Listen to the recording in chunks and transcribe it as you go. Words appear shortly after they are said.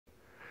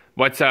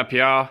What's up,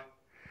 y'all?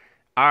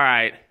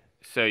 Alright,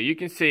 so you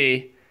can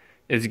see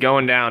it's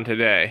going down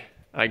today.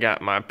 I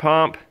got my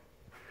pump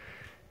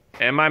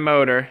and my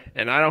motor,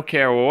 and I don't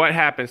care what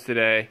happens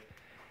today.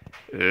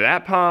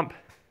 That pump,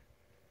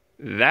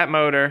 that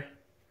motor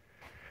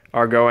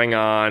are going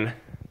on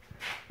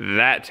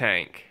that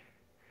tank.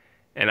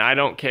 And I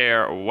don't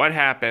care what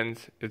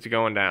happens, it's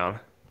going down.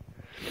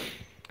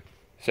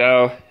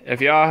 So,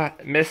 if y'all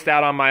missed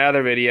out on my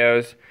other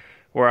videos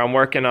where I'm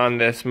working on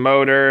this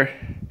motor,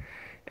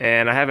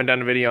 and I haven't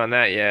done a video on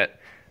that yet,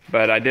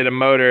 but I did a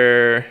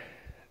motor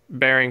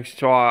bearing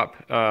swap,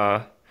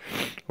 what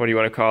do you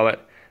want to call it?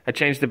 I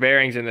changed the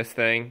bearings in this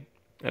thing,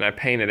 and I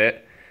painted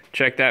it.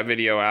 Check that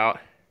video out.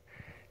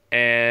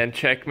 And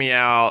check me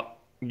out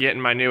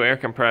getting my new air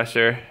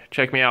compressor.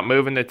 Check me out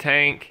moving the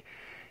tank.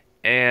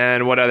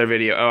 And what other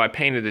video? Oh, I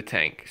painted the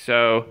tank.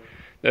 So,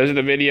 those are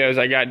the videos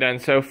I got done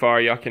so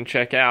far. Y'all can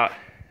check out.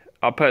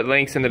 I'll put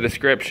links in the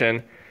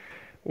description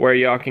where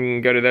y'all can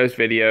go to those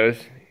videos,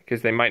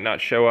 because they might not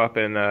show up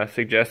in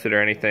suggested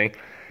or anything.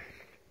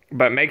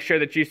 But make sure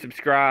that you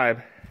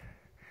subscribe,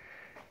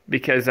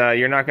 because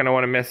you're not going to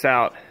want to miss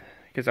out,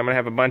 because I'm going to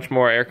have a bunch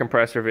more air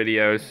compressor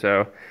videos.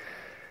 So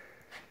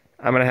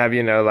I'm going to have,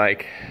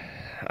 like,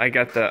 I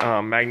got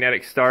the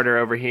magnetic starter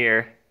over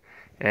here,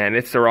 and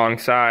it's the wrong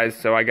size,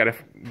 so I got to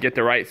get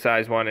the right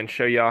size one and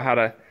show y'all how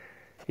to,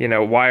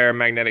 wire a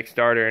magnetic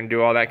starter and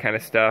do all that kind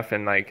of stuff,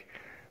 and like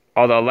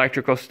all the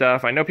electrical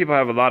stuff. I know people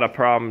have a lot of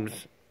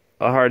problems,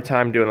 a hard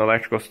time doing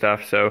electrical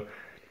stuff, so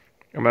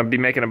I'm going to be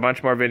making a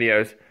bunch more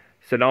videos.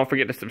 So don't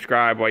forget to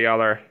subscribe while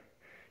y'all are,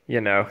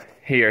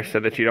 here,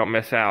 so that you don't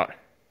miss out.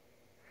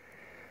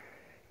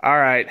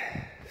 Alright,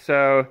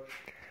 so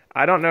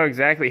I don't know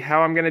exactly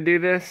how I'm going to do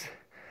this,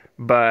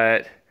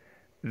 but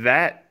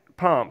that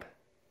pump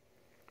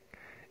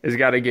has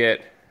got to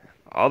get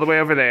all the way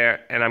over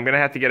there, and I'm going to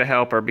have to get a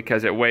helper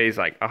because it weighs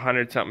like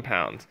 100-something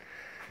pounds.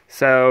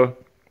 So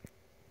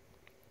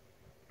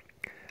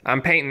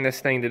I'm painting this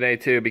thing today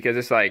too, because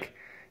it's like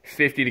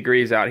 50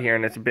 degrees out here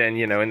and it's been,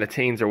 in the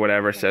teens or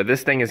whatever. So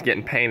this thing is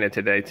getting painted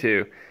today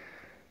too.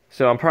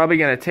 So I'm probably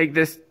going to take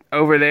this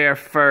over there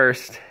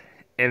first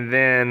and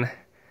then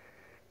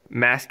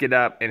mask it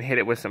up and hit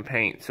it with some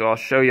paint. So I'll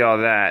show y'all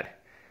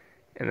that.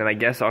 And then I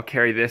guess I'll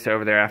carry this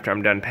over there after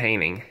I'm done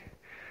painting.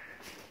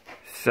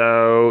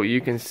 So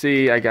you can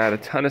see I got a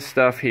ton of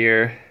stuff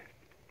here.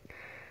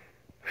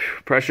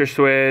 Pressure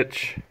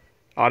switch,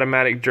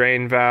 automatic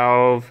drain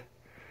valve,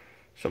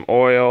 some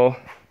oil,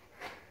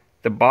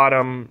 the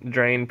bottom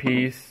drain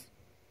piece,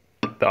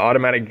 the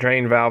automatic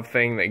drain valve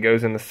thing that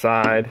goes in the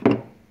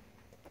side,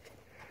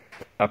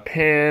 a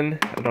pin,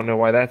 I don't know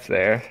why that's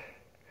there,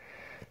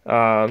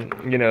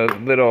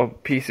 little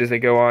pieces that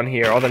go on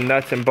here, all the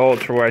nuts and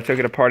bolts for where I took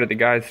it apart at the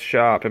guy's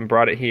shop and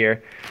brought it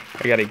here.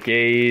 I got a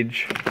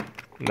gauge,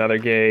 another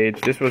gauge.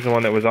 This was the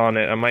one that was on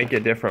it. I might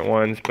get different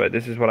ones, but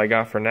this is what I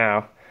got for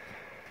now.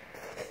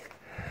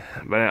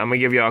 But I'm going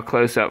to give you all a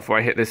close-up before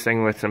I hit this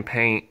thing with some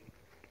paint.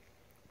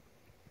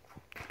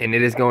 And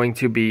it is going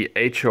to be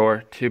a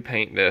chore to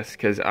paint this,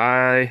 because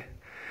I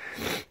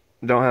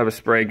don't have a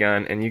spray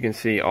gun, and you can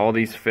see all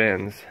these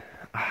fins.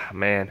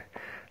 Man,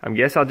 I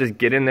guess I'll just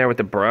get in there with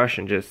the brush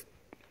and just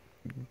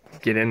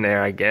get in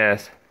there, I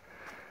guess.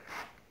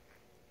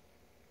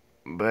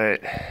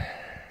 But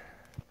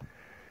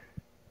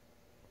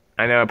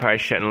I know I probably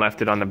shouldn't have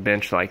left it on the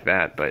bench like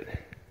that, but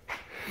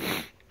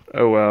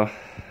oh well.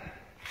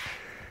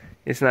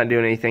 It's not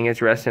doing anything,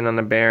 it's resting on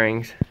the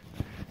bearings.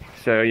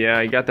 So yeah,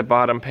 I got the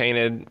bottom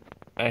painted.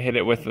 I hit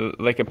it with a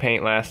lick of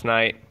paint last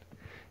night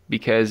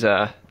because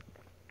it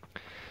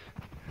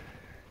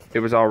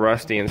was all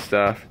rusty and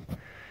stuff.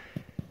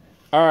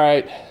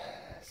 Alright,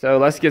 so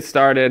let's get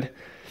started.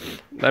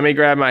 Let me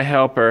grab my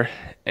helper,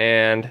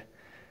 and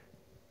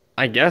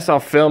I guess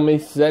I'll film me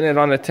setting it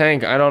on the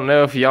tank. I don't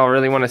know if y'all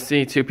really want to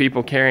see two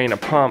people carrying a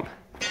pump.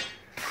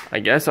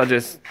 I guess I'll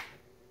just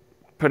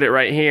put it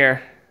right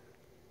here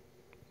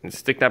and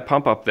stick that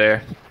pump up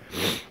there.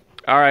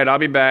 Alright, I'll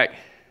be back.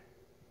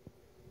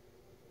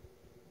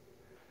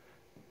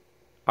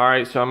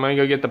 Alright, so I'm going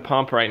to go get the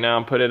pump right now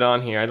and put it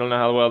on here. I don't know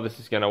how well this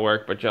is going to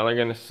work, but y'all are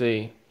going to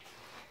see.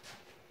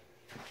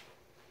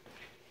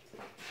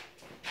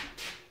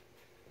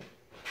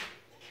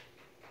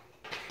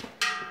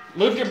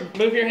 Move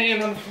your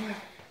hand on the floor.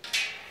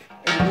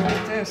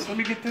 Let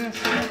me get this.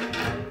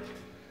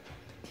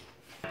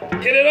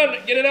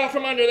 Get it out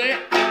from under there.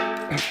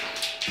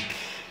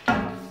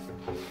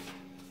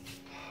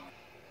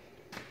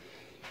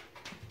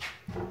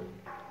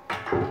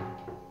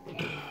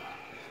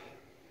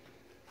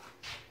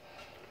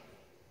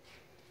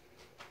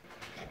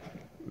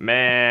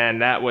 Man,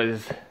 that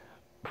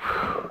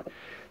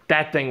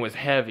thing was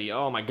heavy.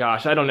 Oh my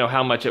gosh, I don't know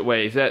how much it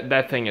weighs.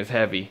 That thing is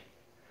heavy.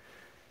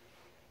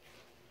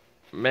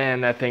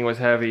 Man, that thing was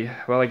heavy.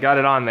 Well, I got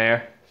it on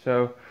there.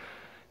 So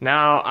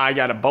now I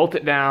gotta bolt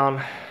it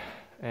down,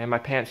 and my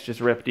pants just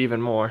ripped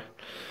even more.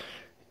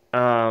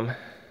 I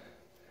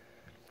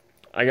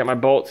got my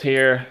bolts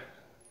here,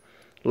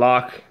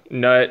 lock,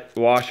 nut,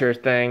 washer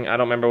thing. I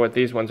don't remember what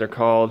these ones are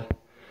called.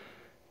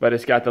 but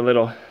it's got the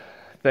little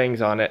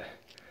things on it.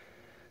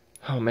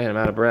 Oh man, I'm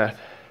out of breath.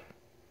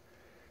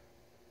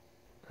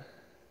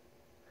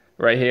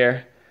 Right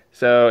here.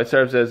 So it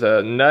serves as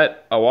a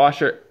nut, a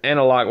washer, and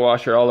a lock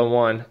washer all in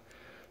one.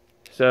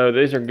 So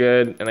these are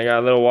good, and I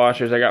got little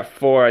washers. I got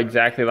 4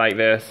 exactly like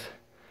this.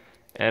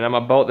 And I'm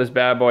gonna bolt this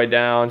bad boy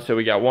down. So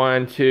we got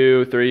 1,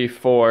 2, 3,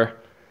 4.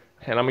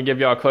 And I'm gonna give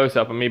y'all a close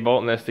up of me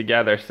bolting this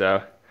together,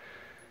 so.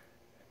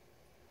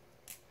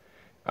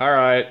 All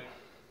right.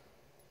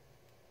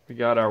 We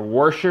got our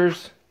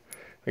washers.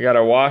 We got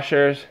our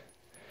washers.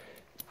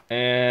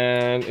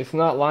 And it's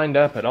not lined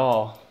up at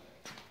all.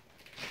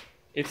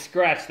 It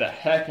scratched the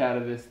heck out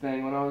of this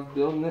thing when I was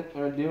building it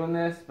or doing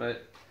this,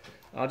 but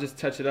I'll just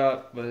touch it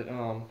up. But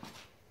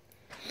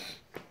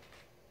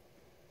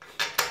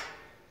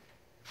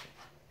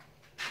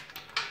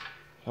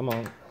come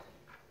on.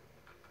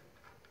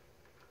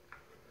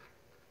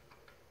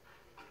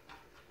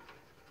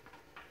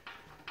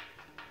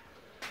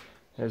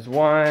 There's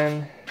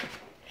 1.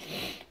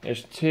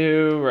 There's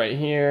 2 right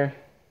here.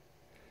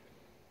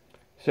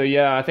 So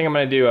yeah, I think I'm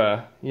gonna do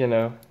a,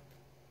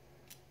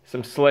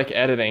 some slick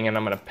editing, and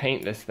I'm gonna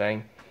paint this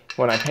thing.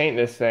 When I paint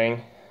this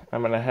thing,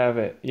 I'm gonna have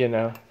it,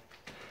 the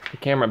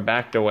camera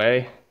backed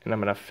away, and I'm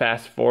gonna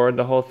fast forward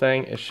the whole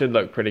thing. It should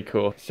look pretty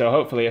cool. So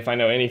hopefully, if I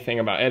know anything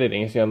about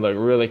editing, it's gonna look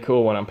really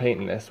cool when I'm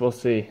painting this. We'll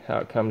see how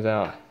it comes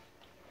out.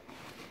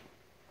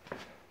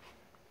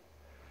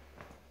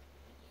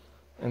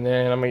 And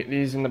then I'm gonna get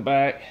these in the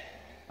back.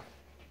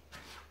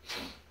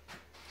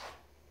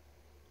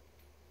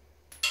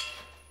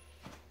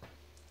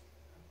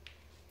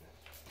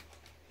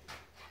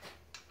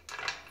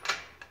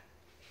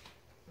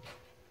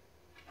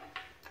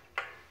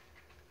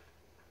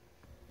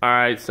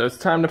 Alright, so it's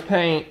time to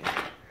paint.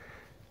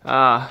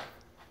 I'm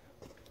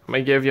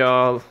gonna give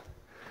y'all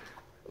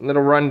a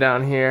little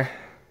rundown here.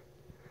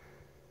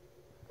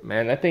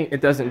 Man, I think it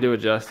doesn't do it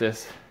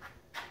justice.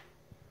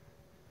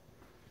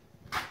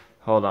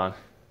 Hold on.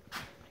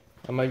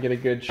 I might get a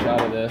good shot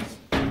of this.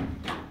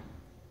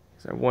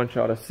 So I want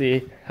y'all to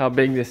see how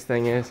big this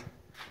thing is.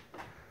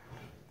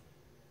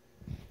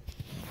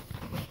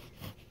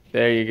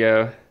 There you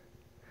go.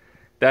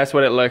 That's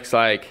what it looks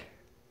like.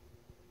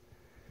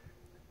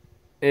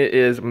 It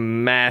is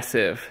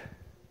massive.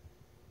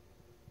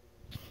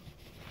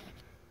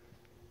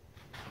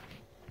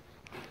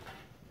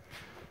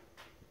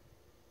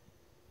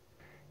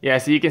 Yeah,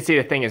 so you can see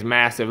the thing is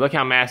massive. Look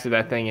how massive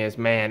that thing is.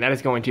 Man, that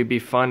is going to be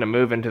fun to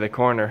move into the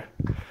corner.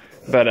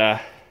 But,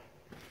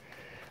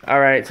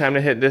 alright, time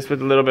to hit this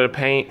with a little bit of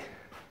paint.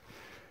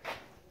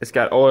 It's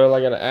got oil. I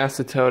gotta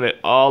acetone it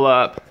all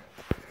up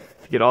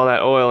to get all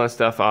that oil and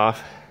stuff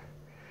off.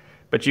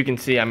 But you can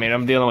see, I mean,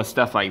 I'm dealing with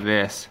stuff like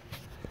this.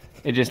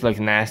 It just looks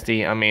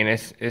nasty. I mean,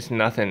 it's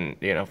nothing,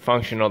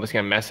 functional that's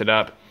gonna mess it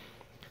up.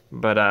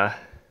 But I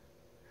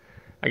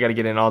gotta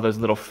get in all those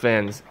little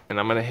fins, and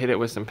I'm gonna hit it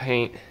with some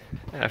paint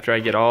after I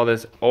get all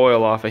this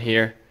oil off of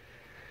here.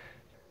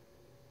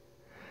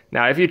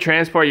 Now, if you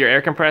transport your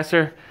air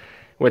compressor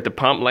with the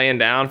pump laying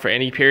down for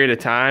any period of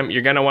time,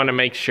 you're gonna wanna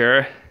make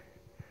sure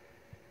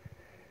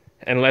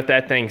and let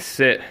that thing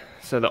sit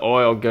so the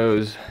oil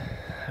goes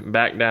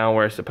back down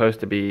where it's supposed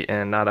to be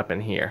and not up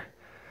in here.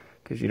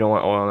 Because you don't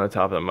want oil on the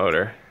top of the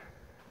motor.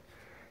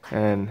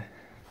 And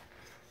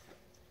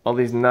all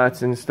these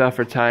nuts and stuff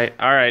are tight.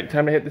 Alright,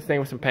 time to hit this thing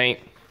with some paint.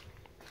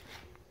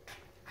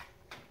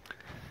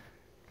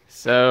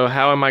 So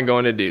how am I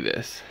going to do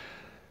this?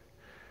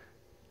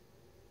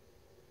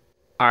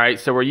 Alright,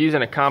 so we're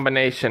using a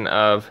combination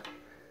of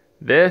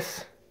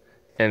this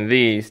and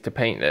these to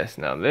paint this.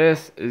 Now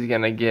this is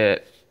going to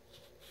get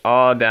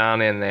all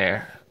down in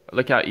there.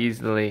 Look how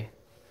easily.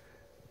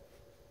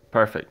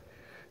 Perfect.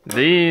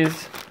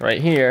 These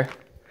right here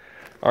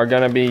are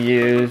going to be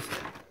used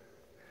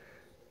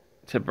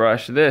to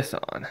brush this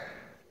on.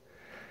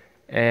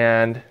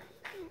 And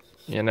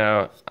I'm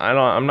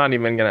not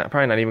even gonna,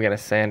 probably not even gonna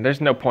sand. There's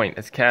no point.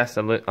 It's cast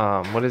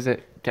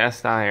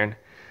iron.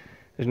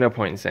 There's no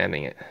point in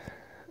sanding it.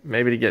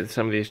 Maybe to get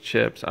some of these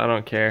chips, I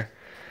don't care.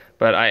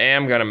 But I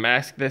am gonna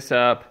mask this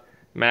up,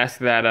 mask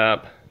that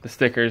up, the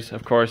stickers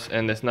of course,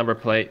 and this number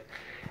plate,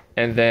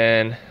 and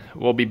then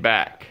we'll be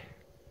back.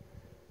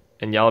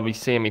 And y'all will be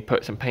seeing me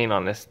put some paint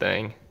on this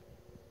thing.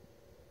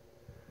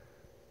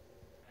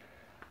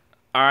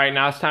 Alright,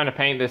 now it's time to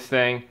paint this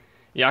thing.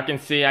 Y'all can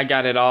see I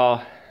got it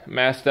all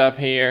messed up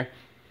here.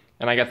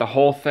 And I got the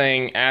whole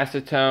thing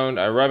acetoned.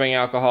 I rubbing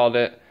alcoholed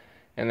it.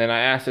 And then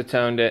I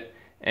acetoned it.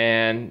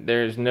 And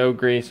there's no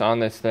grease on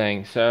this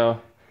thing. So,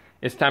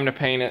 it's time to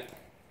paint it.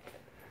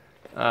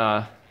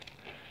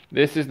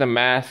 This is the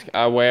mask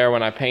I wear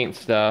when I paint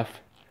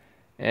stuff.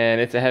 And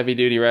it's a heavy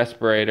duty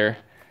respirator.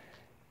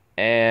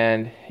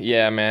 And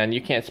yeah, man,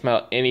 you can't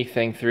smell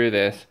anything through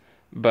this,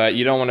 but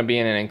you don't want to be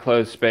in an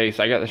enclosed space.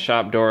 I got the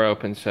shop door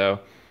open,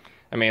 so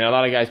I mean, a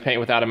lot of guys paint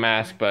without a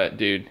mask, but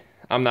dude,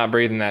 I'm not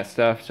breathing that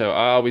stuff, so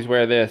I always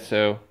wear this.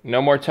 So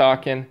no more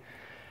talking.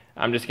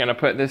 I'm just gonna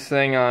put this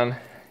thing on,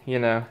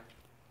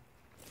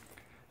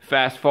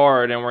 fast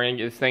forward, and we're gonna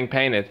get this thing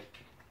painted.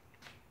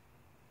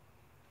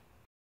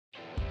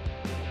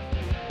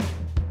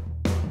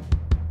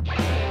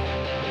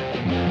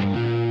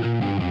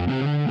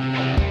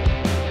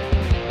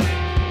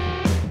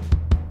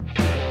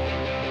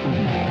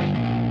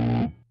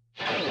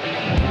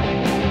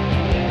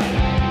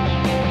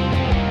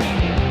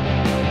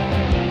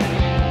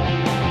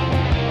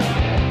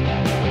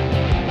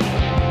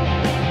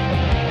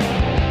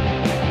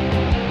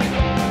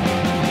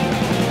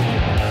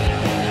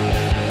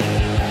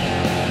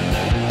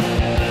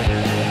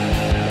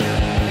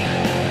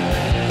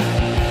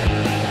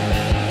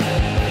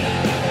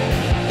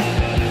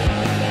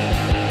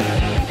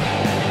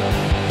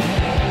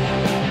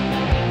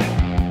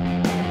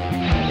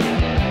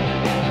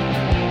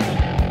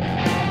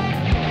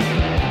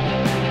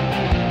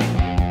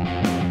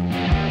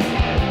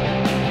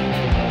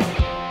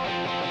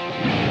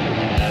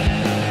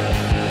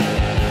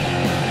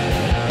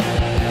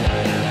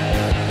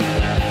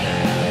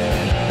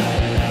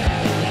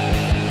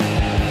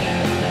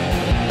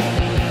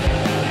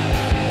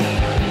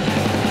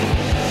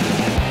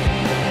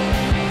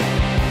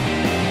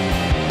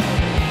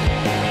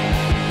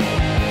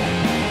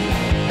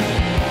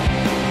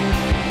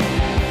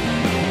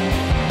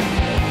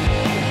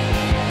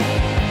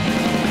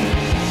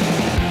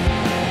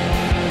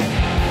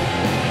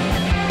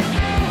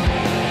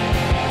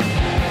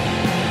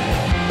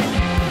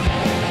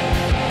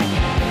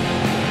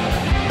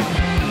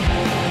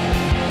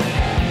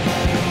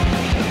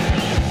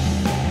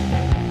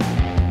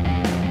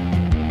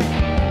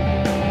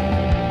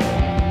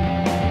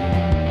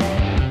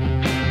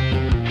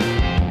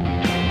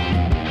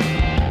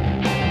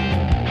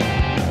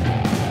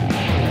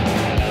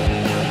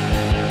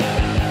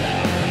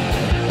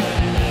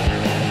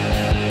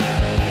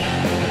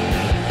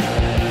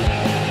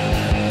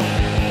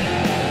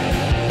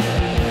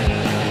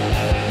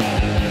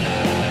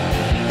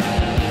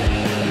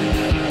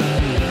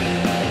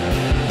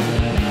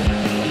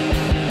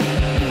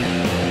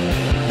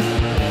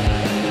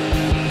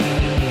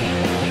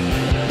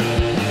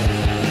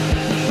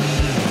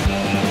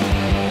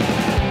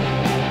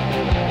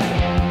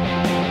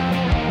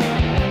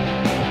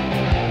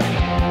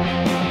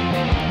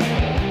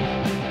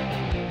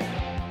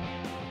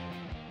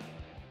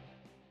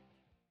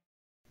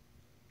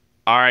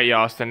 Alright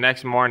y'all, it's the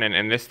next morning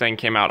and this thing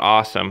came out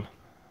awesome.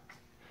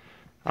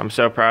 I'm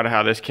so proud of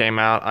how this came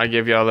out. I'll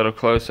give y'all a little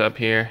close up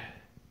here.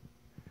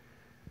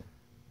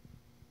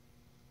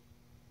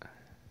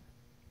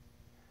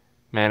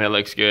 Man, it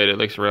looks good. It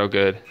looks real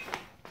good.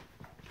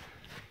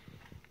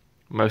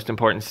 Most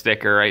important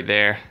sticker right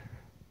there.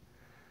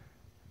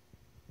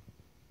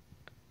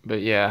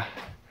 But yeah,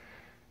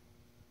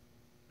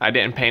 I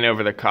didn't paint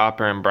over the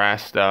copper and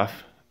brass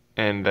stuff.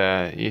 And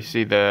you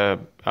see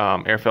the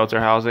air filter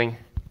housing?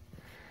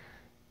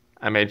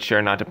 I made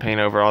sure not to paint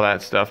over all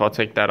that stuff. I'll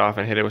take that off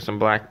and hit it with some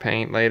black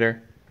paint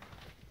later.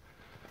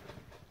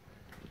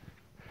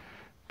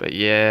 But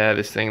yeah,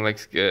 this thing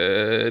looks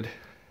good.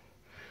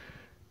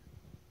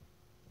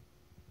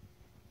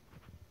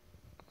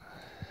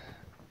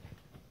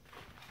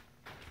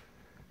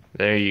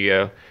 There you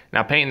go.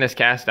 Now painting this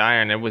cast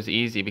iron, it was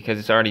easy because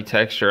it's already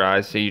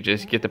texturized, so you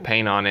just get the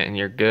paint on it and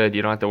you're good.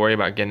 You don't have to worry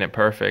about getting it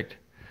perfect.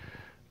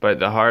 But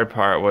the hard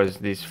part was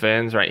these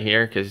fins right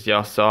here, because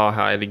y'all saw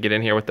how I had to get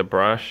in here with the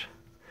brush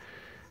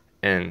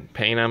and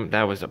paint them.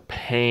 That was a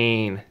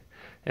pain.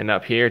 And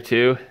up here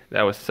too,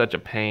 that was such a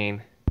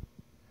pain.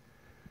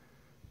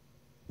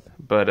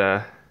 But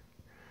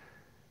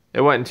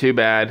it wasn't too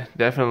bad.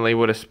 Definitely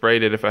would have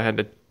sprayed it if I had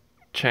the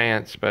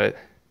chance, but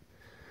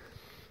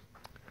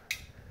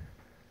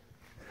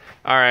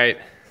Alright,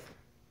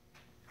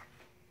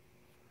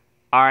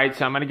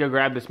 so I'm gonna go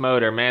grab this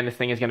motor. Man, this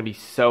thing is gonna be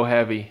so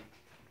heavy.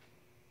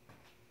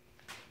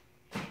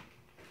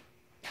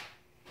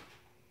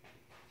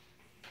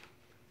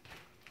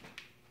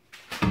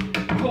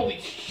 Holy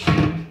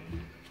shit.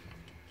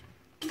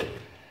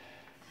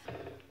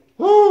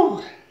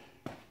 Woo!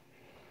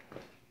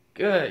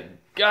 Good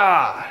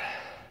God.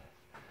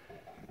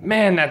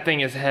 Man, that thing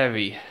is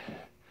heavy.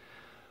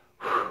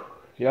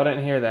 Y'all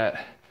didn't hear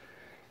that.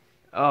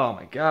 Oh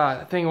my God,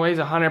 that thing weighs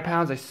 100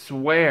 pounds, I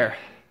swear.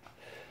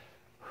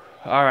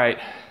 All right,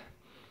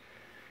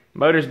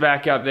 motor's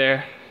back up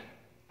there.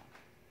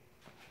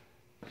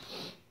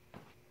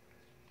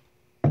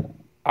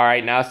 All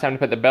right, now it's time to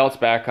put the belts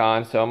back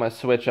on, so I'm gonna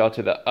switch out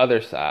to the other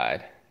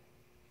side.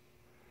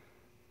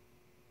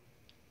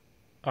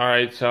 All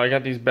right, so I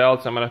got these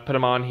belts, I'm gonna put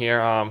them on here.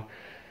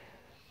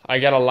 I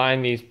gotta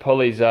line these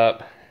pulleys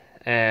up,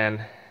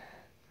 and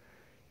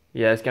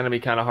yeah, it's gonna be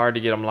kind of hard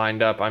to get them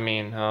lined up. I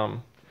mean,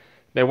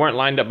 they weren't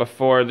lined up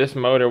before. This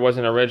motor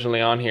wasn't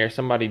originally on here.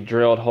 Somebody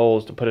drilled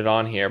holes to put it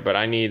on here, but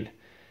I need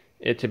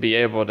it to be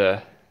able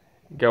to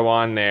go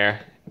on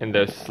there in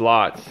those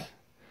slots.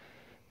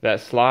 That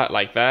slot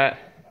like that,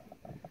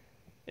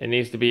 it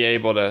needs to be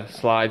able to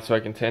slide so I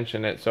can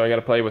tension it. So I got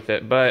to play with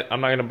it, but I'm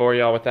not going to bore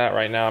y'all with that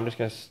right now. I'm just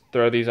going to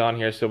throw these on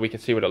here so we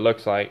can see what it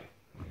looks like.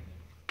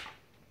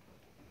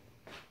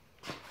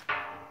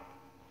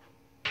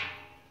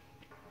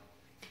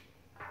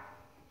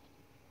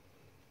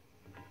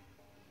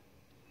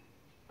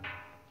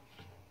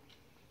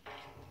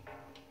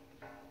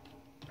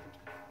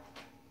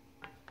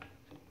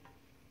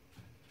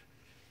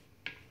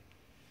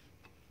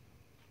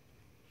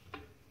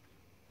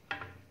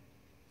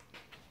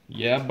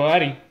 Yeah,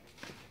 buddy.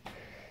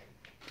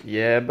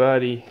 Yeah,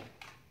 buddy.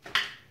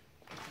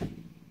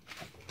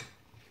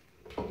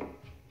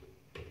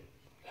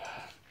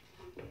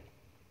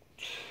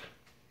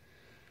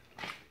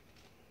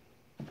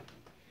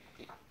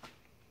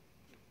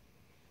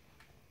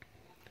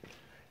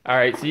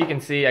 Alright, so you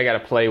can see I gotta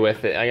play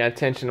with it. I gotta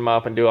tension them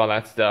up and do all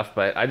that stuff,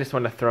 but I just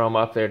want to throw them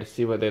up there to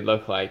see what they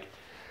look like.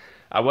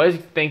 I was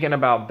thinking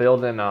about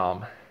building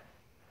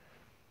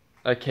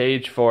a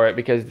cage for it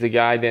because the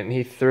guy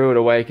he threw it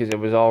away because it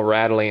was all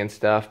rattly and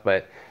stuff,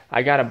 but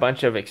I got a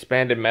bunch of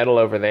expanded metal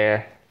over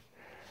there,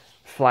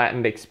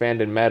 flattened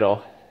expanded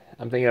metal.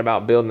 I'm thinking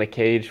about building a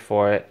cage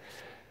for it,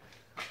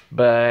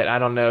 but I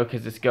don't know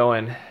because it's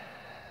going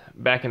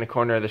back in the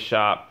corner of the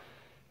shop,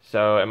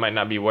 so it might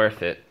not be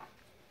worth it.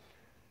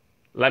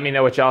 Let me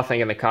know what y'all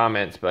think in the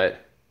comments,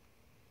 but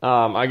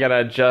I gotta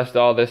adjust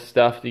all this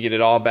stuff to get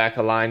it all back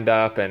aligned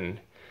up, and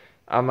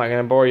I'm not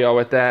gonna bore y'all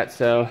with that,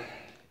 so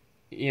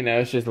you know,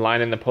 it's just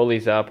lining the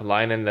pulleys up,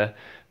 lining the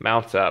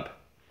mounts up.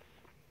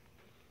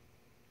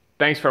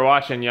 Thanks for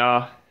watching,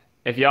 y'all.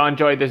 If y'all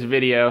enjoyed this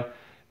video,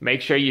 make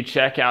sure you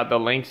check out the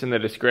links in the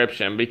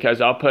description because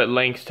I'll put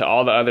links to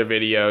all the other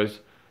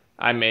videos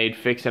I made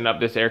fixing up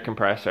this air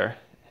compressor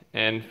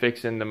and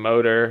fixing the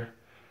motor,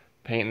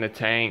 painting the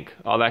tank,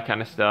 all that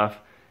kind of stuff.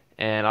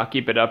 And I'll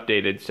keep it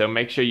updated, so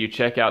make sure you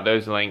check out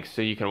those links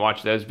so you can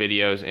watch those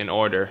videos in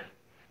order.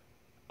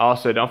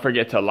 Also, don't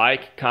forget to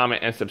like,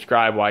 comment, and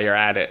subscribe while you're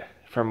at it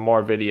for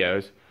more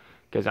videos,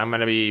 because I'm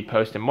going to be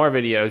posting more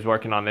videos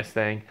working on this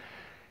thing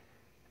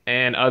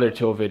and other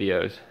tool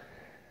videos.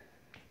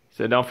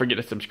 So don't forget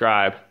to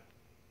subscribe.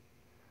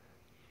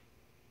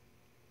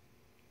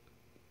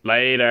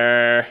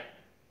 Later.